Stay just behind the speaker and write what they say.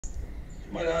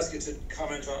I might ask you to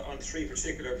comment on three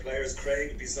particular players.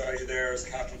 Craig, beside you there as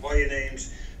captain, why you named,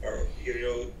 or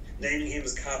naming him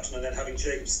as captain, and then having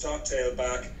Jacob Stockdale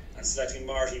back and selecting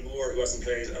Marty Moore, who hasn't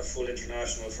played a full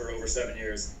international for over 7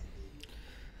 years.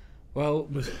 Well,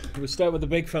 we'll start with the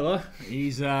big fella.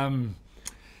 He's an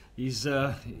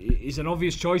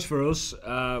obvious choice for us.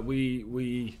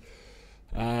 We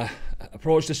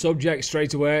approached the subject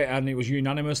straight away, and it was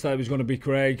unanimous that it was going to be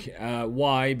Craig.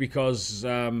 Why? Because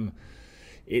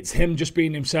it's him just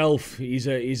being himself. He's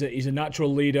a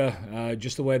natural leader.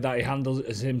 Just the way that he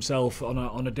handles himself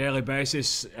on a daily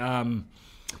basis, in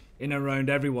and around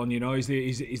everyone.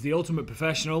 He's the ultimate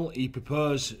professional. He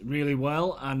prepares really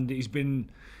well, and he's been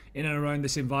in and around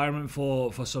this environment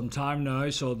for some time now.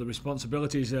 So the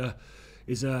responsibility is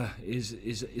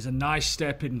a nice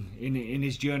step in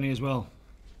his journey as well.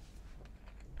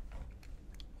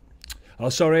 Oh,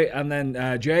 sorry, and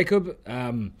then Jacob.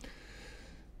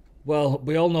 Well,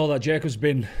 we all know that Jacob's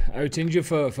been out injured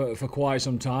for quite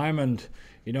some time, and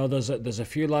there's a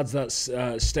few lads that's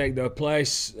staked their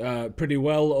place pretty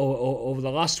well over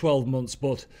the last 12 months.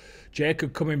 But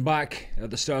Jacob coming back at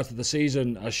the start of the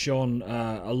season has shown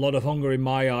a lot of hunger in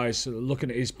my eyes, looking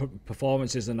at his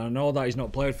performances, and I know that he's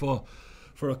not played for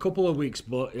a couple of weeks,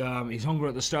 but his hunger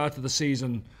at the start of the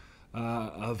season.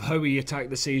 Of how he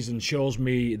attacked the season shows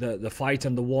me the fight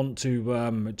and the want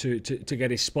to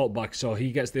get his spot back. So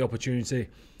he gets the opportunity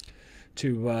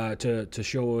to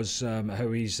show us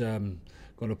how he's going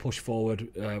to push forward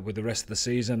with the rest of the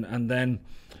season. And then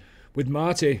with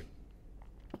Marty,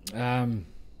 I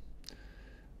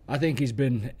think he's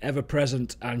been ever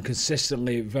present and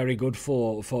consistently very good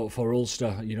for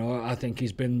Ulster. I think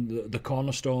he's been the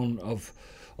cornerstone of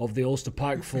the Ulster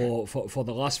pack for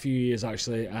the last few years,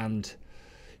 actually. And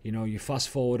you fast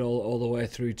forward all the way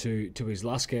through to his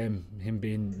last game, him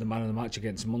being the man of the match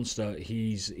against Munster.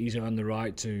 He's earned the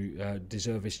right to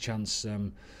deserve his chance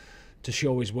to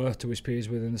show his worth to his peers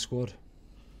within the squad.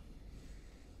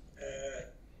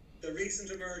 The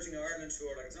recent emerging Ireland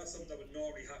tour, it's not something that would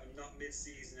normally happen, not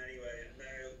mid-season anyway, and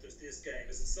now there's this game.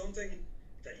 Is it something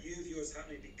that you view as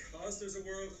happening because there's a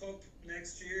World Cup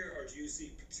next year, or do you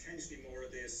see potentially more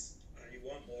of this and you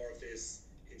want more of this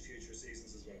in future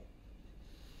seasons as well?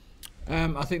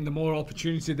 I think the more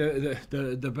opportunity,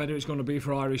 the better it's going to be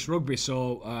for Irish rugby.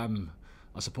 So I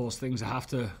suppose a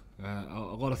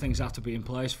lot of things have to be in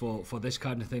place for this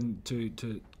kind of thing to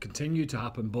continue to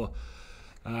happen. But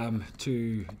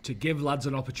to give lads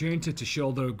an opportunity to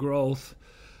show their growth.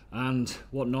 And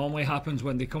what normally happens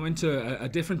when they come into a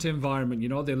different environment,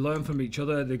 they learn from each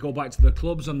other, they go back to their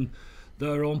clubs, and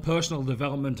their own personal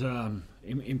development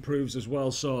improves as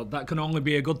well. So that can only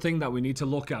be a good thing that we need to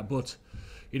look at. But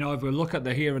if we look at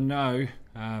the here and now,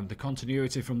 the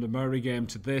continuity from the Murray game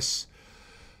to this,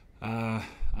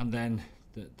 and then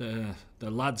the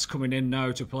lads coming in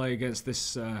now to play against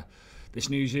this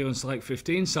New Zealand Select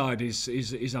 15 side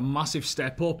is a massive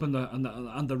step up, and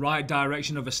the right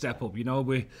direction of a step up.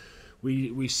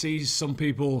 We see some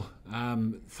people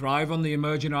thrive on the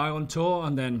Emerging Ireland Tour,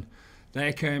 and then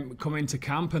they come into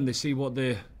camp and they see what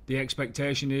the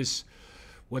expectation is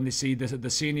when they see the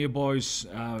senior boys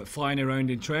flying around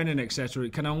in training, etc.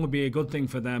 It can only be a good thing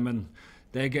for them, and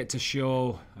they get to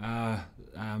show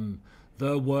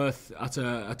their worth at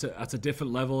a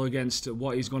different level against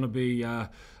what is going to be a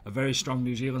very strong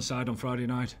New Zealand side on Friday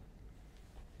night.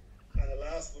 And the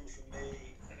last one from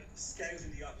me, scouting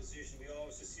the opposition, we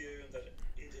always assume that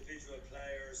individual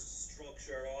players,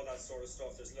 structure, all that sort of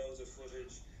stuff, there's loads of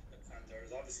footage, and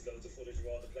there's obviously loads of footage of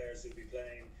all the players who'll be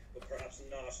playing, but perhaps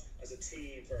not as a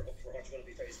team for what you're going to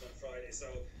be facing on Friday. So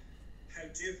how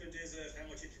different is it? How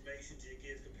much information do you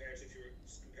give compared to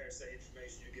say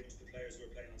information you're giving to the players who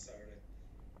are playing on Saturday?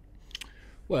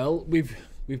 Well, we've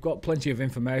got plenty of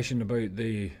information about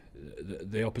the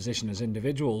opposition as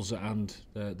individuals, and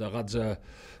the lads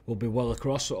will be well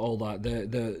across all that.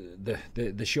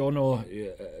 The sure know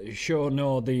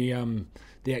the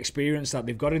experience that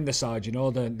they've got in the side.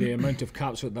 The amount of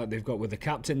caps that they've got with the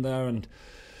captain there, and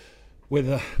with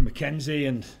Mackenzie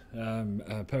and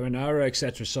Perinara,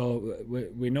 etc. So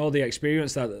we know the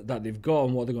experience that they've got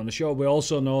and what they're going to show. We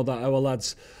also know that our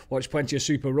lads watch plenty of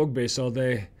Super Rugby, so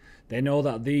they know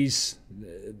that these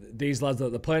lads that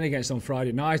they're playing against on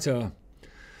Friday night are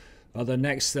the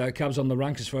next cabs on the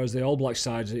rank as far as the All Black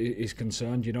side is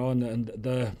concerned, and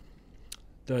the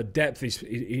depth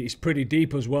is pretty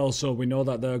deep as well. So we know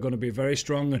that they're going to be very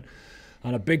strong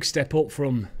and a big step up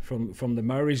from the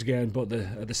Murray's game. But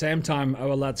at the same time,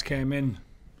 our lads came in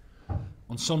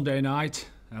on Sunday night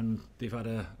and they've had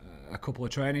a couple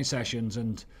of training sessions,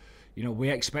 and we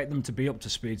expect them to be up to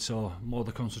speed. So more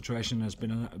the concentration has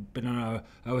been on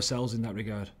ourselves in that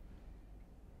regard.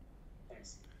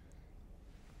 Thanks.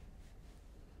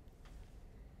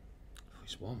 Oh,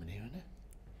 it's warm in here, isn't it?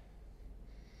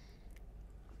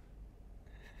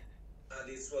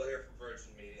 Andy, it's Will here from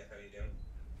Virgin Media. How are you doing?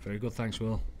 Very good, thanks,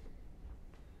 Will.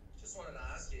 Just wanted to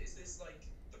ask you, is this like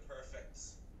the perfect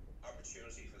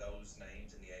opportunity for those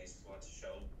named in the A's to want to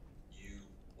show you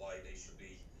why they should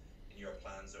be in your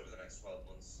plans over the next 12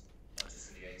 months, not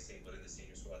just in the A's team but in the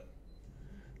senior squad?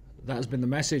 That has been the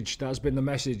message. That has been the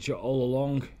message all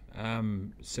along.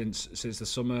 Since the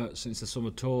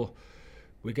summer tour,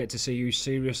 we get to see you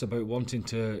serious about wanting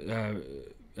to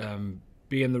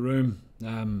be in the room.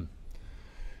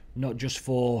 Not just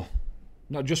for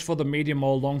the medium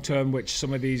or long term, which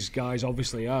some of these guys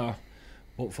obviously are,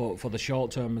 but for the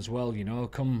short term as well.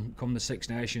 Come the Six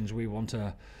Nations, we want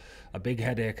a big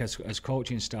headache as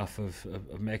coaching staff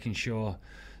of making sure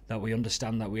that we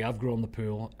understand that we have grown the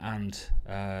pool, and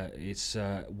it's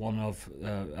one of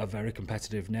a very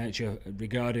competitive nature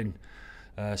regarding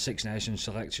Six Nations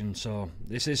selection. So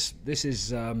this is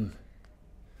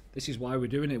why we're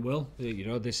doing it, Will.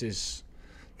 This is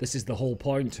the whole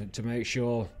point, to make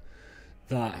sure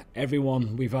that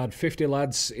everyone, we've had 50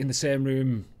 lads in the same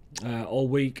room all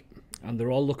week, and they're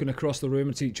all looking across the room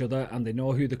at each other, and they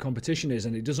know who the competition is,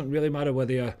 and it doesn't really matter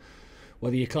whether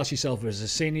you class yourself as a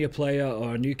senior player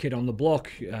or a new kid on the block.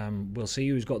 We'll see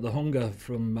who's got the hunger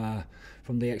from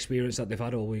the experience that they've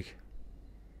had all week.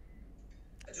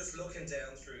 And just looking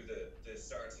down through the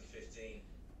starting 15,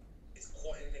 it's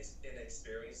quite an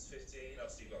inexperienced 15.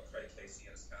 Obviously you've got Craig Casey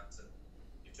as captain,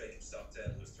 you've Jacob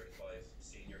Stockdale who's 35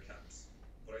 senior caps.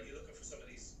 But are you looking for some of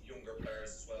these younger players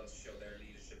as well to show their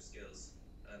leadership skills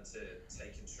and to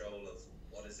take control of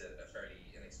what is a fairly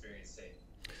inexperienced team?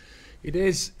 It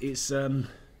is. It's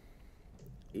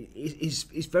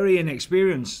very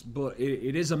inexperienced, but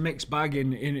it is a mixed bag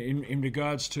in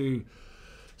regards to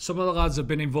some of the lads have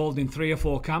been involved in 3 or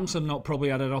 4 camps and not probably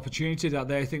had an opportunity that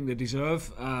they think they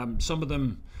deserve. Some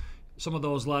of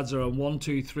those lads are on 1,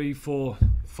 2, 3, 4,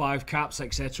 5 caps,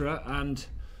 etc. And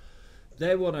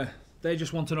they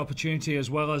just want an opportunity, as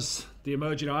well as the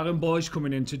emerging Ireland boys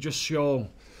coming in, to just show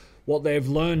what they've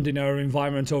learned in our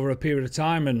environment over a period of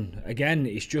time. And again,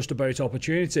 it's just about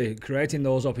opportunity, creating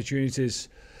those opportunities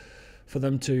for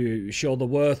them to show the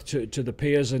worth to the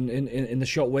peers. And in the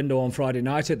shop window on Friday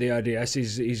night at the RDS,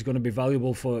 he's going to be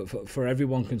valuable for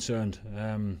everyone concerned.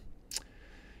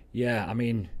 I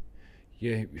mean,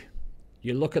 you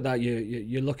look at that,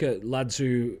 you look at lads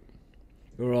who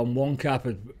are on 1 cap,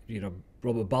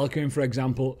 Robert Balcoon, for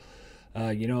example.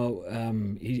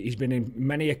 He's been in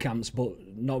many camps but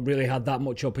not really had that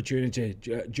much opportunity.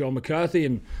 Joe McCarthy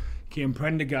and Cian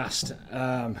Prendergast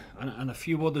and a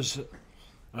few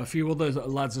other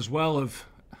lads as well have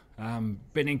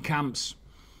been in camps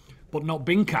but not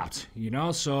been capped,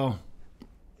 so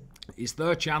it's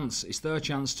their chance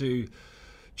to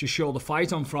show the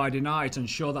fight on Friday night and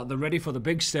show that they're ready for the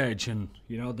big stage. And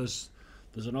there's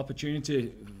an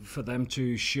opportunity for them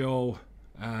to show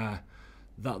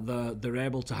that they're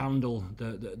able to handle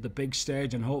the big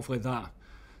stage, and hopefully that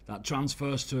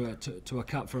transfers to a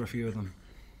cap for a few of them.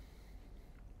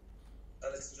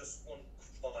 And it's just one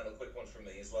final quick one from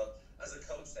me as well. As a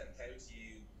coach then, how do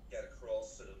you get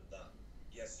across to them that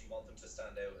yes, you want them to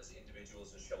stand out as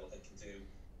individuals and show what they can do,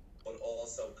 but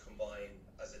also combine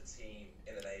as a team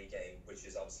in an A game, which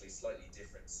is obviously slightly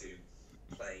different to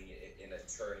playing in a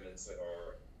tournament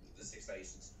or the Six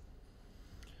Nations?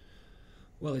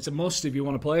 Well, it's a must if you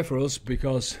want to play for us,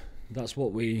 because that's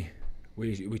what we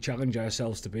challenge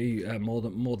ourselves to be, more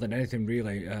than anything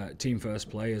really, team first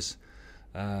players.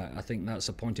 I think that's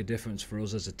a point of difference for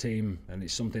us as a team, and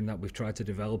it's something that we've tried to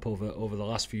develop over the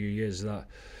last few years. That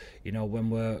when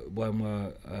we're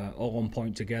all on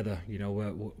point together,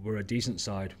 we're a decent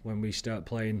side. When we start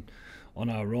playing on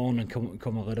our own and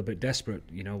come a little bit desperate,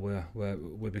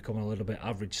 we're becoming a little bit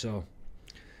average. So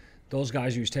those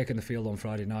guys who's taken the field on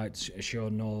Friday night sure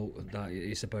know that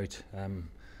it's about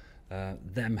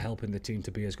them helping the team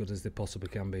to be as good as they possibly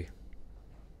can be.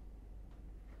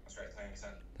 That's right, thanks,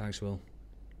 Andy. Thanks, Will.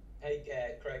 Hey,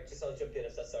 Craig, I'll jump in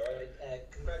if that's all right.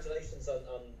 Congratulations on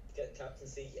getting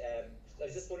captaincy. I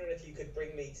was just wondering if you could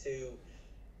bring me to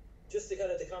just the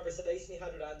kind of the conversation you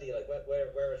had with Andy, like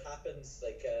where it happened,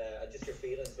 and just your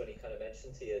feelings when he kind of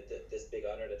mentioned to you this big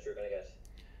honour that you're going to get.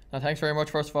 No, thanks very much,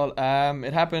 first of all.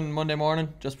 It happened Monday morning,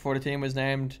 just before the team was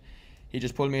named. He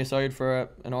just pulled me aside for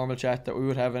a normal chat that we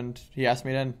would have, and he asked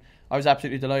me then. I was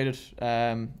absolutely delighted.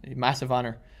 Massive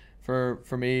honour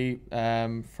for me,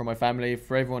 for my family,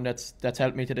 for everyone that's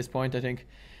helped me to this point. I think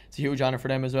it's a huge honour for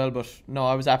them as well. But no,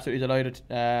 I was absolutely delighted.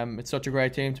 It's such a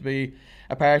great team to be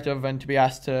a part of, and to be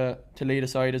asked to lead a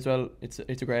side as well. It's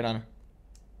a great honour.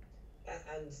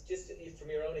 And just from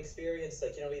your own experience,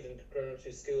 like, you know, even growing up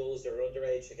through schools or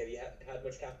underage, like, have you had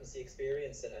much captaincy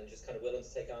experience and just kind of willing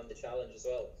to take on the challenge as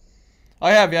well?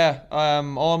 I have, yeah.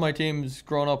 All my teams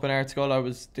growing up in Artskull, I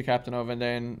was the captain of, and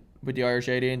then with the Irish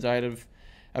 18s, I had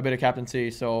a bit of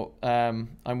captaincy. So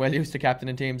I'm well used to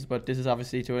captaining teams, but this is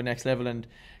obviously to a next level, and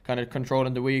kind of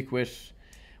controlling the week with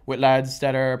lads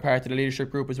that are part of the leadership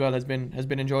group as well has been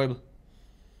enjoyable.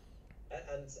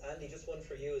 And Andy, just one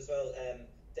for you as well.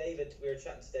 David, we were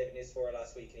chatting to David Newsford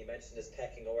last week, and he mentioned his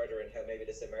pecking order and how maybe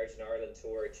this Emerging Ireland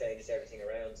tour changed everything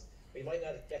around. We might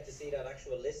not get to see that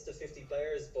actual list of 50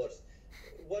 players, but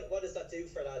what does that do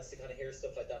for lads to kind of hear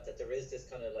stuff like that there is this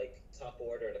kind of like top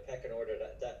order and a pecking order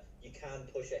that you can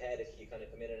push ahead if you kind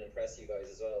of come in and impress you guys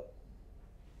as well?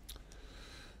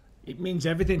 It means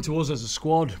everything to us as a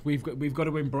squad. We've got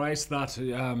to embrace that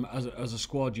as a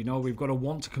squad. You know, we've got to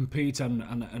want to compete and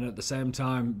at the same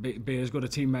time be as good a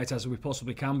teammate as we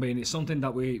possibly can be. And it's something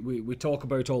that we talk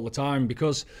about all the time,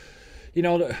 because, you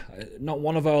know, not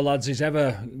one of our lads is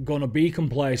ever going to be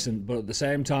complacent, but at the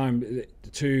same time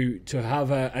to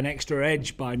have an extra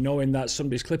edge by knowing that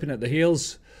somebody's clipping at the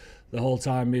heels the whole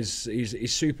time is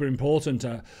super important.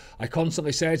 I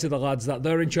constantly say to the lads that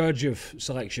they're in charge of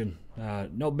selection,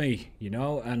 not me, you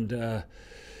know, and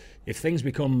if things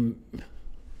become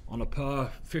on a par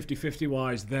 50-50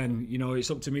 wise, then, you know, it's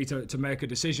up to me to make a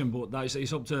decision, but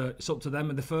it's up to them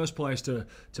in the first place to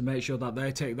make sure that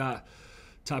they take that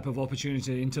type of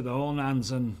opportunity into their own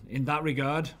hands. And in that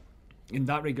regard,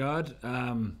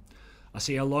 I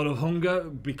see a lot of hunger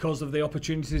because of the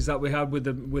opportunities that we had with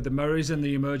the Murrays and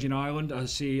the Emerging Ireland. I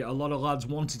see a lot of lads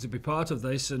wanting to be part of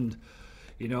this, and,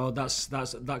 you know,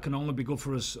 that can only be good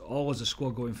for us all as a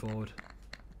squad going forward.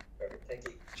 Perfect, thank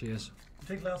you. Cheers.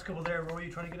 Take the last couple there, Rory,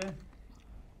 you trying to get in?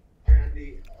 Hi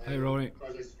Andy. Hey Rory.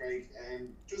 Congratulations, Craig.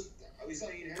 We saw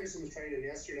Ian Henderson was training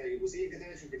yesterday. Was he in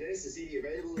contention for this? Is he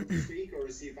available this week, or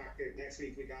is he back next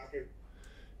week after?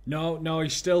 No,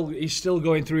 he's still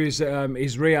going through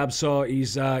his rehab, so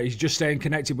he's just staying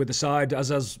connected with the side, as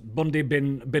has Bundy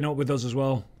been up with us as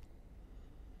well.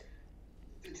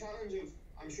 The challenge of,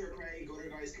 I'm sure Craig, other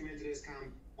guys come into this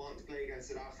camp wanting to play against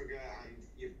South Africa, and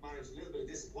you've managed a little bit of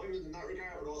disappointment in that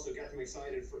regard, but also get them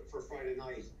excited for Friday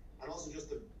night, and also just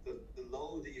the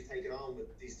load that you've taken on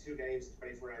with these two games in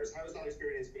 24 hours. How has that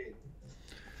experience been?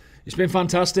 It's been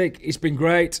fantastic. It's been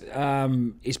great.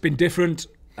 It's been different.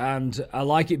 And I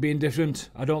like it being different.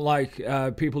 I don't like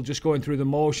people just going through the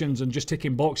motions and just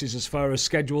ticking boxes as far as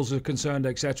schedules are concerned,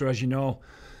 etc., as you know.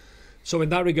 So in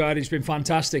that regard, it's been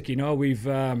fantastic. You know, we've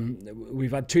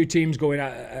had two teams going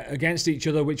against each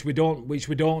other, which we don't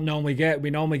normally get. We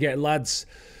normally get lads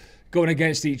going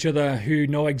against each other who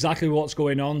know exactly what's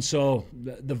going on. So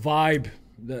the vibe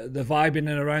in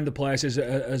and around the place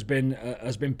has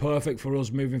been perfect for us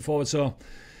moving forward. So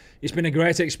it's been a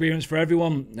great experience for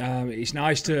everyone. It's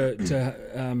nice to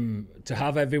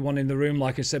have everyone in the room,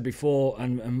 like I said before,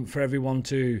 and for everyone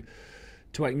to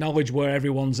acknowledge where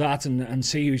everyone's at and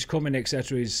see who's coming,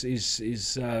 etc.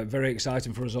 is very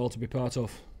exciting for us all to be part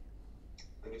of.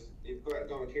 And you've got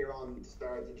here on to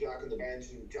start the Jack on the bench,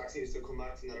 and Jack seems to come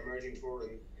back from that emerging tour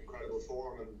in incredible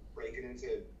form and breaking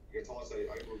into your thoughts, I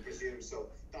would presume. So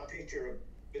that picture of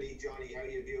beneath Johnny, how are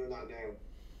you viewing that now?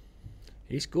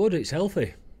 It's good. It's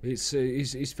healthy.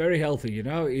 It's very healthy, you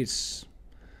know. It's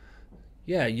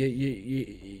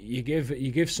you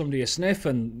give somebody a sniff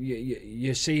and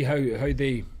you see how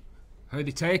they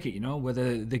take it, you know,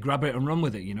 whether they grab it and run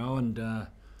with it, you know, and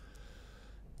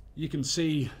you can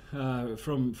see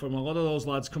from a lot of those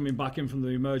lads coming back in from the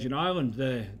Emerging Ireland,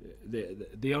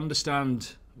 they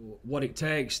understand what it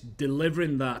takes.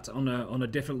 Delivering that on a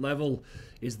different level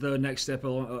is the next step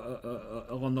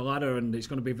along the ladder, and it's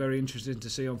going to be very interesting to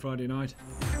see on Friday night.